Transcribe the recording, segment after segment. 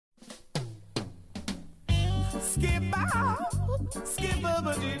skip out, skip up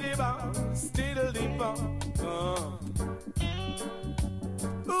a diddy bow, still deep bow.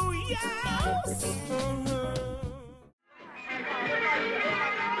 Oh yes.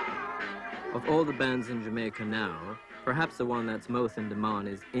 Of all the bands in Jamaica now, perhaps the one that's most in demand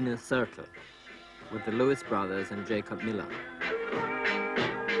is Inner Circle, with the Lewis Brothers and Jacob Miller.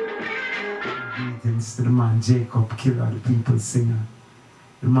 Greetings to the man Jacob Killer, the people's singer.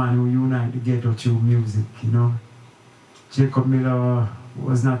 The man who unite the ghetto through music, you know. Jacob Miller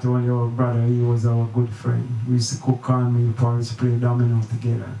was not only our brother, he was our good friend. We used to cook on, we used to play domino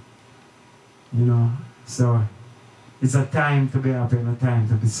together. You know, so it's a time to be happy and a time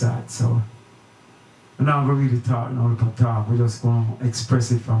to be sad, so we're not going to really talk now, talk. We're just going to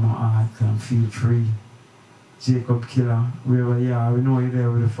express it from our heart and feel free. Jacob Killer, wherever you are, we know you're there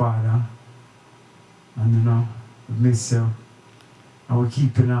with the Father. And you know, we miss you. And we're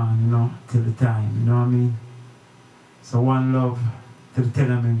keeping on, you know, till the time, you know what I mean? So one love to the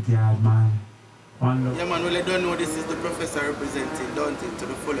tenement yard, man. One love. Yeah, man, well, you don't know this is the professor representing, don't it, to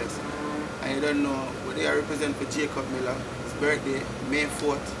the fullest. And you don't know what they are representing for Jacob Miller. His birthday, May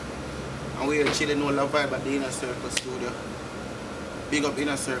 4th. And we are chilling all the vibe at the Inner Circle studio. Big up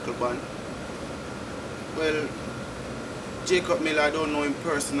Inner Circle band. Well, Jacob Miller, I don't know him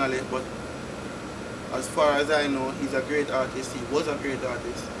personally, but as far as I know, he's a great artist. He was a great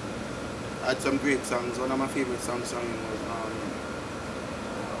artist. Had some great songs. One of my favorite songs from him was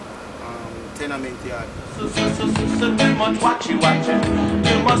Tenement Yard. Too much watching. Too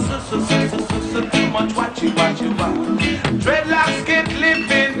much watching. Dreadlocks can't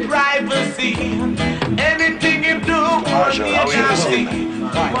live in privacy. Anything you do,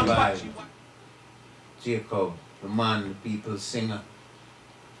 Jacob, the man, the people's singer,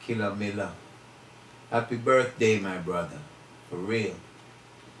 Killer Miller. Happy birthday, my brother. For real.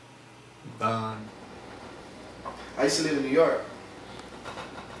 Gone. I used to live in New York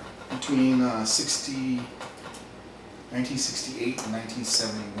between 1968 and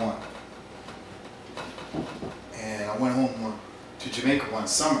 1971. And I went home to Jamaica one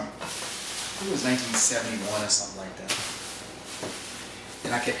summer. I think it was 1971 or something like that.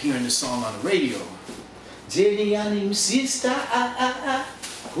 And I kept hearing this song on the radio. Jenny and him sister,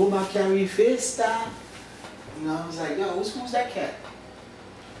 come and carry festa. You know, I was like, yo, who's that cat?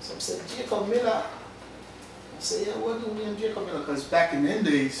 So I said, Jacob Miller. I said, yeah, what do we in Jacob Miller? Because back in the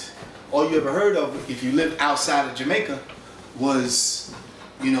days, all you ever heard of, if you lived outside of Jamaica, was,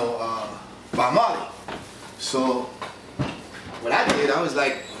 you know, Bob Marley. So what I did, I was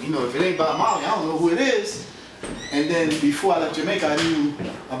like, you know, if it ain't Bob Marley, I don't know who it is. And then before I left Jamaica, I knew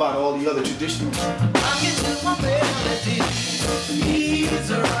about all the other traditionals. He's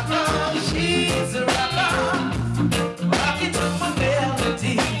a rocker, she's a rocker. Rockin' to my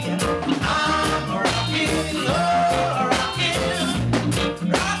melody. I'm rockin', oh, rockin' to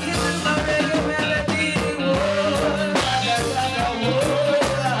my melody. Whoa,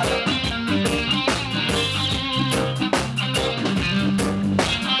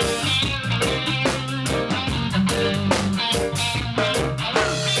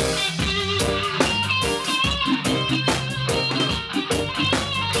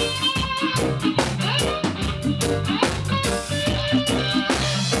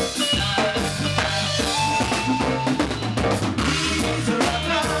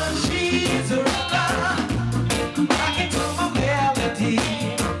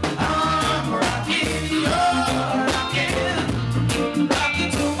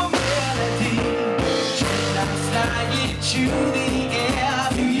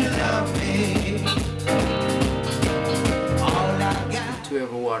 to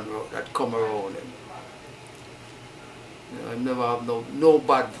everyone that come around him. You know, I never have no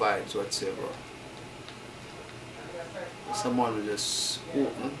bad vibes whatsoever. Someone will just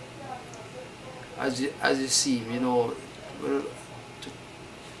open. As you see him, you know, well,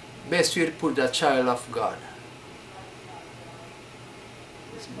 best way to put a child of God.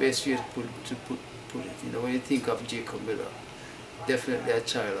 It's the best way to put it. You know, when you think of Jacob Miller, definitely a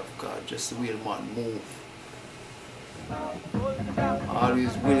child of God, just the way the man move.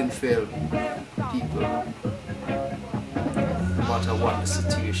 Always willing to fail people, no matter what the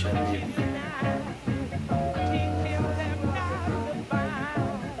situation may be.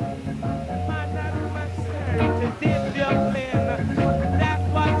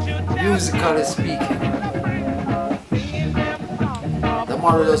 Musically speaking, the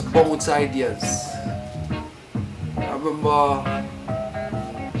man will just bounce ideas. I remember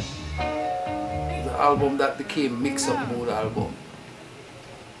the album that became Mix Up Mood album.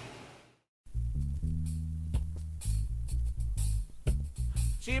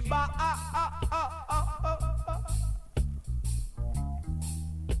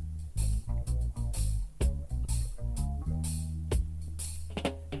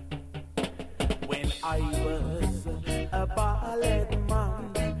 I was a ballad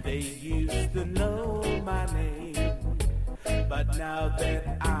man, they used to know my name. But now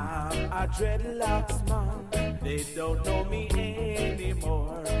that I'm a dreadlocks man, they don't know me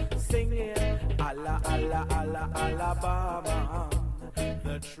anymore. Singing Allah, Allah, Allah, Alabama,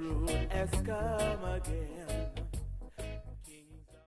 the truth has come again.